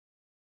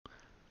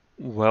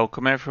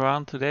Welcome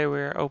everyone, today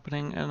we're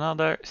opening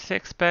another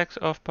 6 packs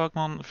of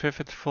Pokemon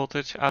Vivid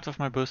Voltage out of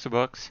my booster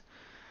box.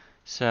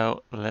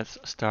 So let's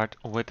start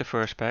with the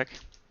first pack.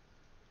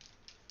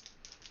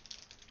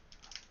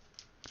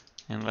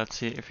 And let's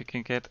see if we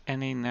can get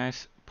any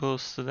nice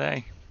pulls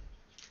today.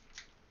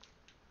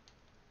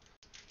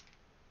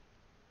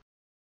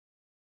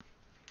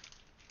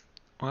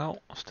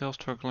 Well, still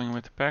struggling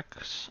with the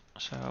packs,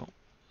 so...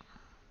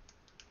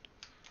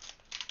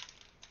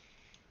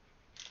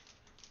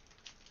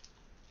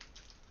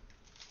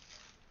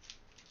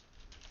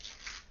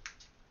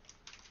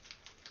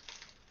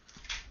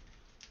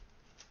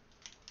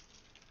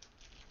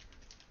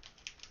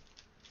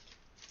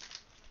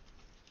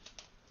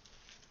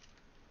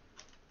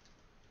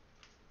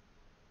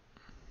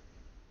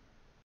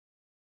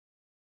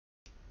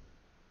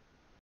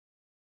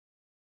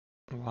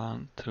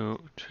 One,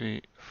 two,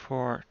 three,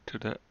 four to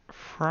the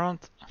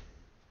front.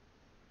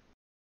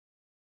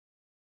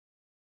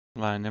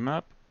 Line them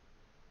up.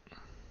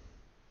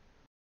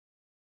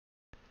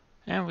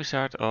 And we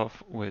start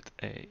off with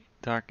a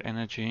Dark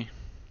Energy,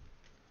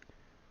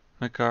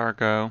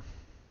 Magargo,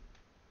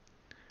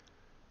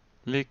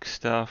 Leak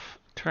Stuff,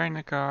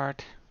 Trainer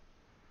Card,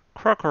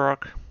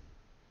 Krokorok,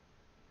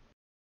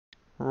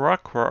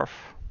 Rockruff,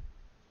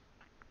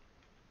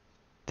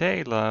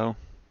 Talo,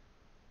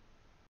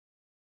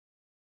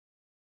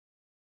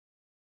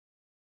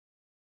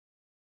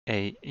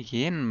 a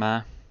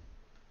Yinma,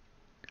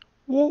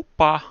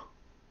 Woopa,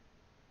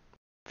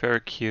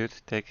 very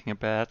cute, taking a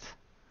bath,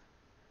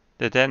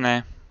 the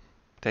Dene,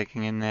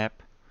 taking a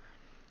nap,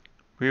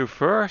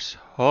 Reverse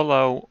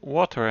Hollow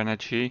Water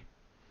Energy,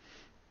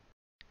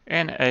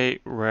 and a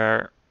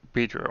rare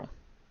Beedrill.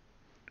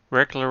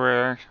 Regular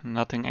rare,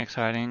 nothing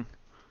exciting.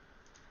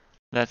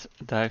 Let's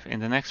dive in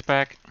the next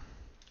pack.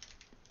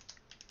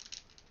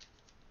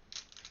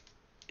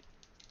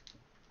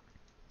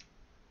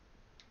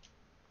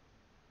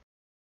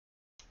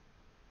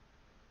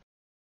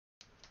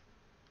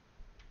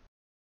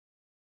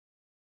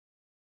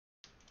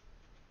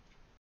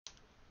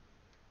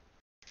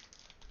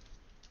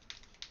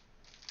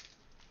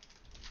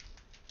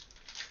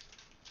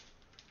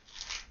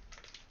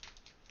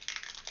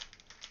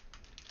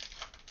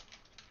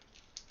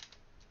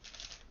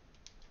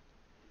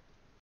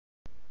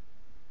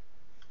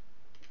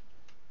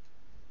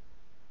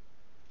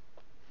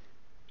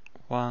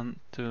 One,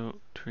 two,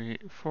 three,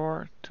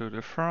 four to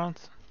the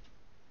front.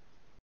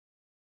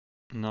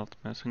 Not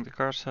messing the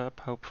cards up,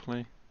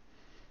 hopefully.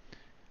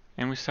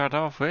 And we start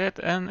off with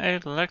an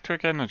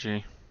Electric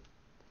Energy,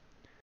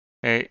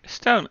 a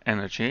Stone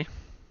Energy,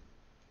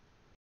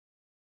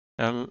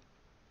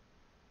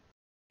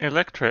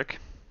 Electric,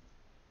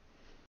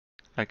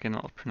 I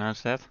cannot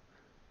pronounce that,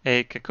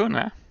 a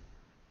Kakuna,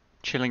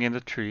 chilling in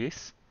the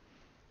trees,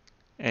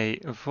 a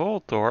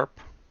Voltorb,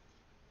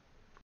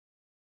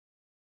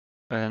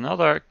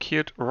 another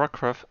cute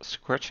Rockruff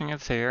scratching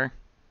its hair,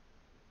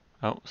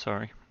 oh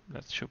sorry,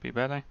 that should be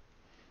better,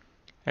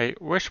 a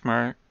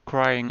Whismur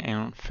crying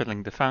and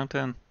filling the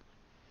fountain,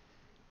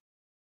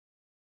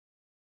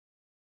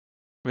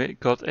 we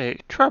got a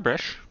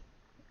Trubbish.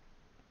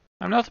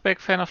 I'm not a big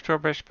fan of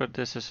Trubbish, but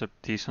this is a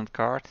decent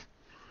card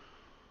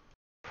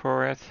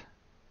for it.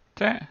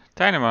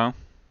 Dynamo.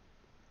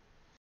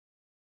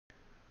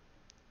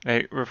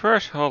 A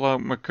reverse hollow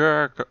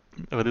Magargo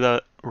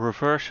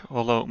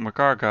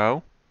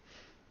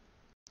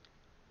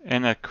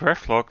and a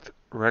craft-locked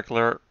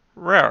regular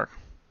rare.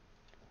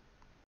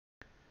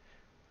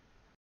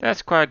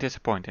 That's quite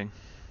disappointing,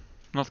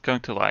 not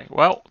going to lie.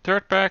 Well,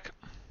 third pack.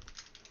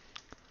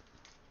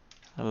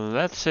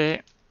 Let's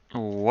see,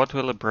 what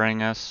will it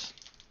bring us?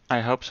 I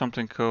hope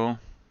something cool.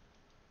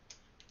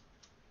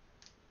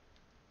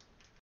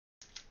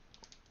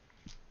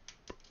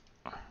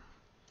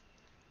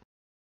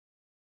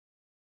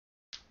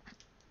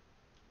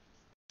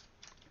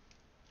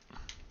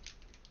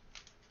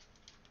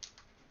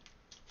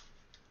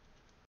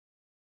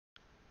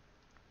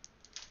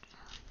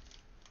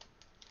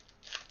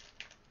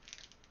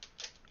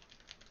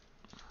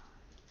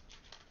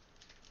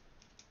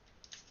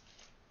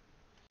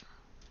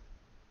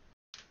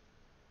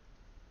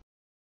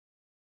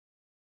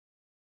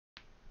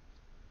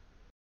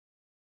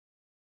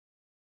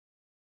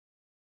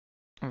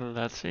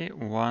 Let's see,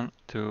 1,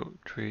 2,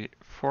 3,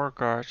 4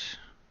 cards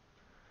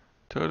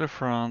to the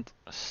front,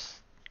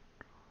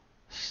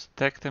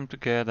 stack them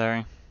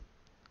together,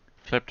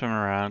 flip them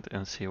around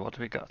and see what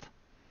we got.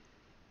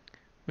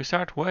 We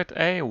start with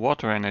a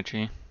Water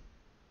Energy,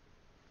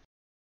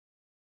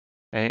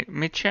 a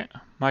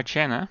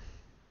Mycena,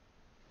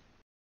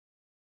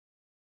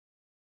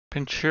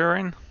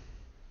 Pinchurin,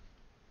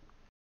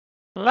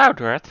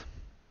 Loudred,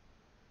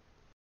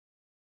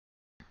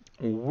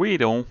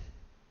 Weedle,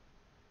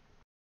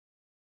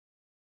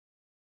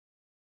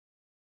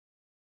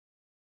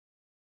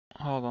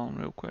 hold on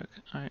real quick,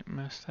 I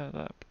messed that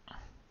up.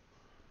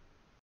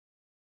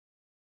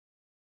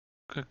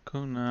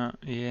 Kakuna,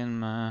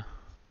 Yanma,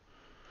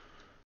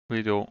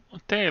 Weedle,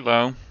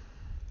 Talo,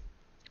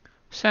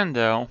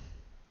 Sandel,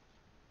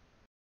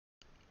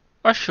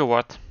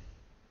 Oshawott,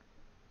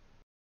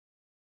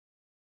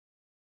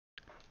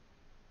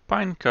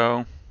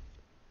 Pineco,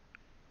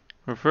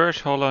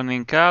 Reverse Hollow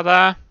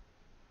Ninkada,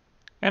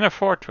 and a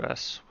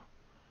Fortress.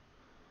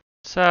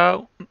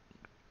 So,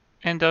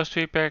 in those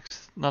 3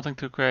 packs, nothing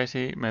too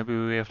crazy. Maybe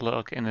we have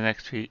luck in the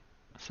next 3.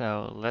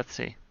 So, let's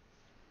see.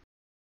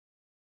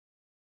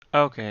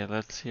 Okay,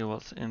 let's see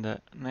what's in the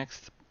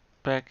next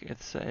pack.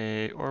 It's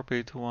a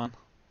Orbit one.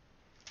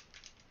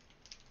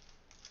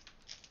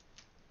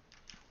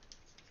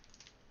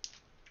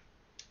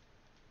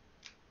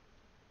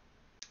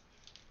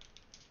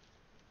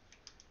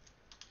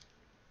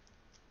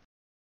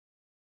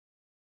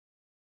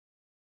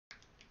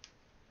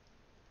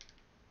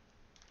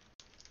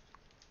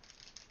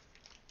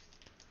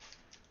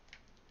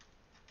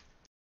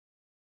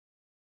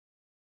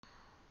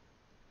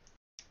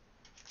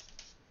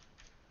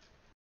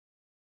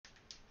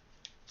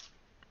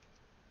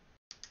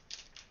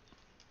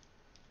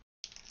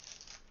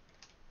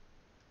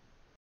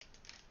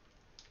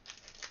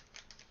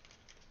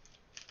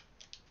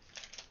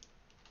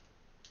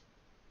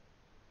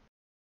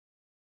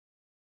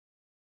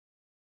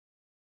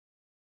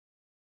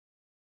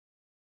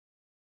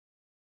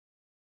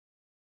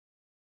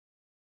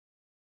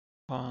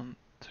 One,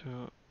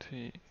 two,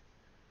 three,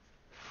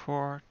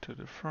 4 to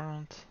the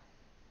front.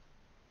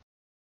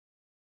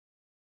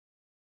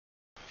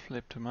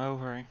 Flip them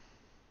over.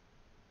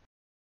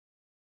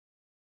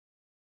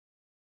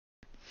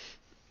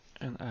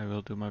 And I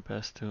will do my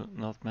best to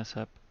not mess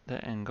up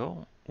the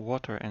angle.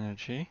 Water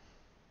Energy.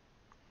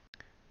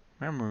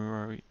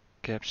 Memory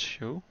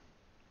Capsule.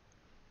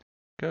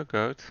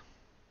 Go-Goat.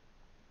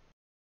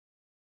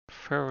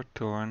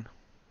 Ferrothorn.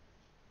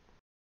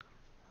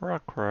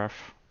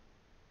 Rockruff.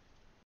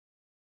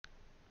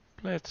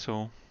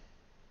 Blitzel.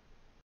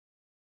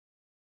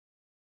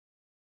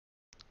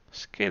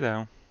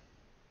 Skiddo.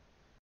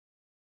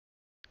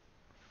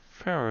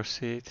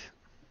 Ferroseed.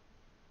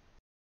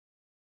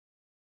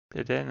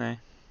 Dedenne.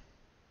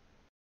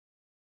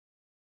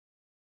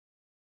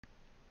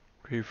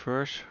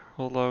 Reverse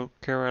Hollow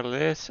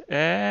Caralis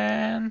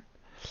and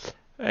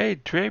a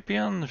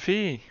Drapion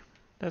V.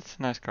 That's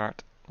a nice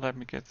card. Let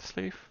me get the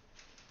sleeve.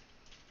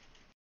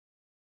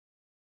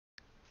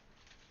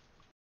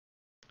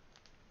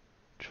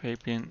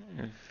 Drapion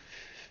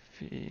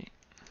V.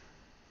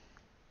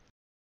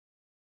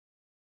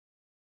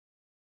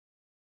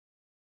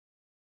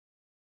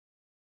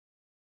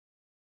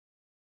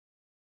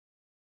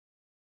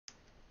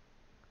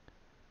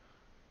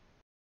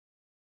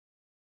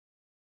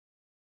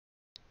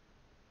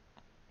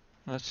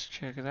 Let's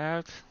check it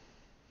out.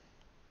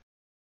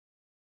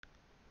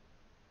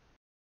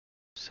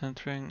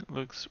 Centering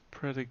looks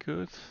pretty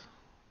good,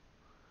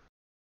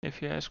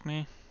 if you ask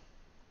me.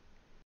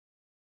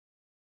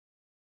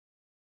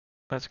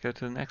 Let's go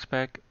to the next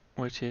pack,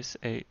 which is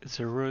a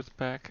Zerud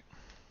pack.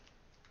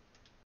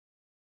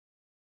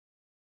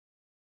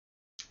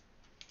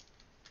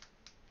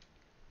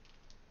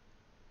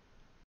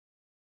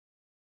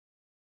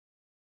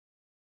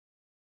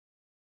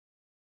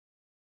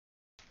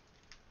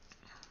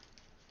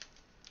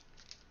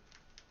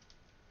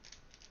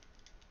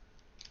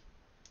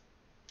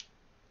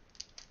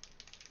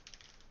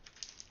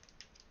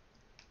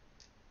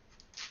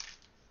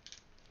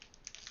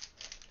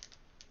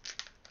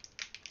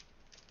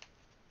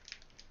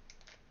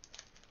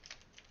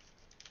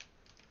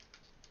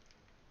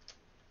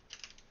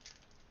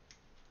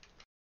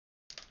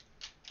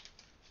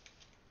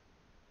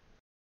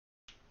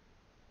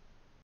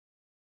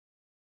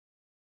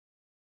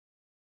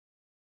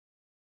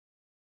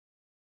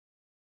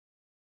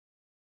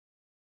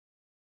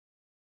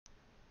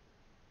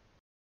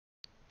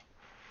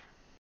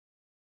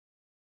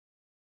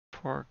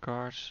 Four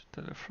cards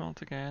to the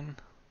front again.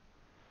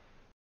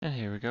 And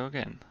here we go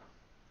again.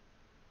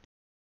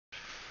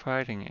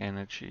 Fighting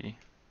Energy.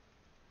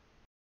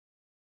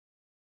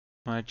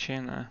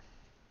 Mychina.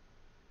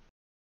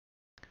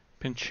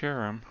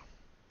 Pincherum.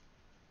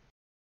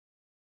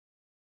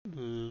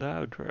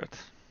 Loudred.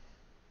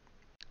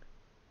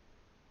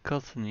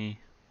 Cottony.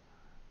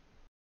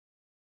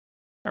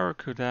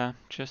 Aracuda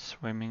just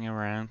swimming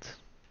around.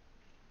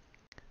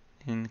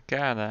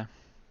 Ninkada.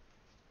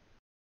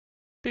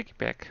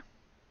 Piggyback.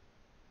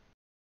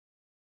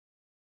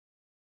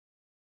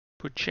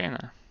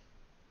 Puchena.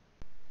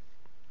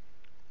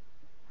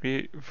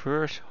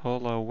 Reverse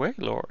Hollow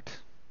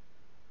Wailord.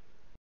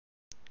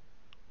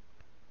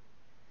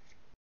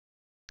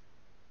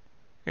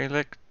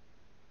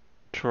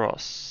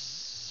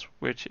 Electros,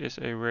 which is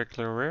a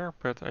regular rare,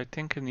 but I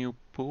think a new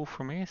pool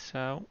for me,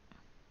 so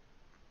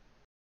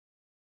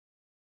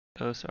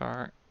those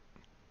are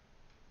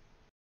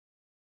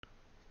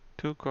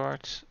 2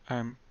 cards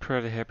I'm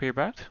pretty happy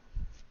about.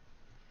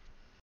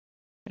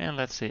 And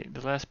let's see, the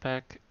last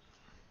pack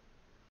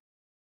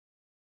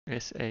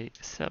is a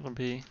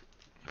Celebi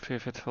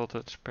Vivid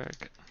Voltage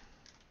pack.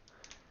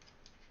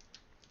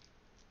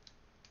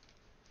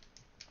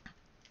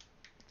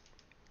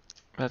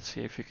 Let's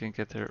see if you can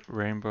get a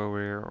rainbow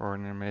rare or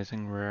an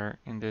amazing rare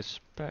in this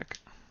pack.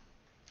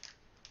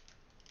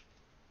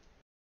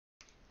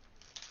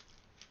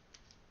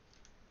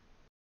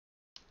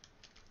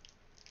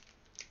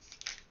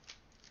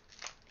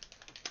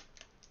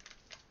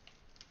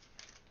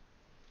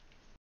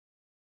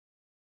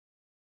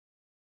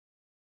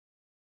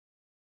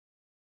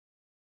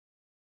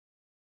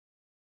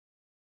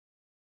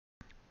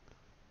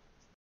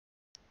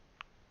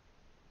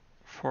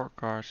 4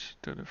 cards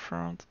to the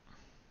front.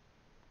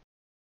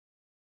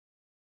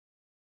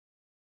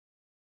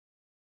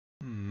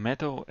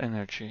 Metal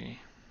Energy.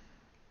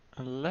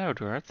 A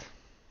Loudred.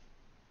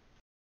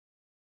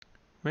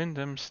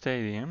 Wyndham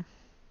Stadium.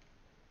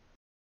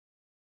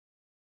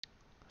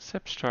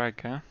 Zep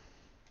Striker.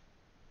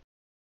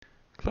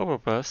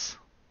 Clobbopus.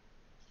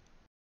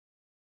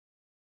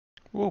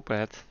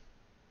 Woolpad.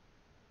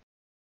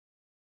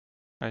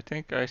 I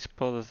think I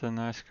spotted a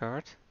nice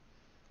card.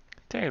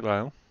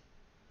 Tailo.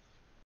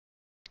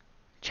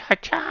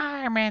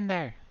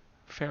 Charmander.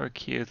 Very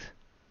cute.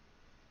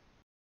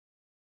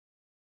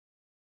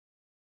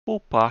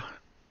 Pulpa.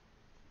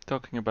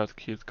 Talking about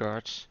cute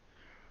cards.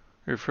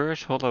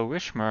 Reverse Holo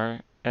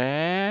Wishmar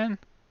and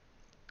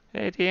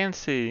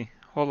ADNC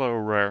Holo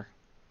Rare.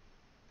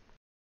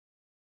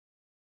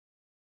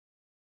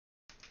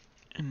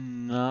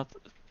 Not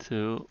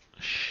too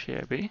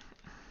shabby.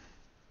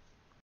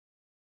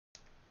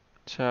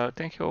 So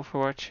thank you all for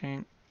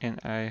watching and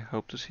I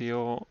hope to see you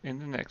all in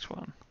the next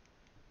one.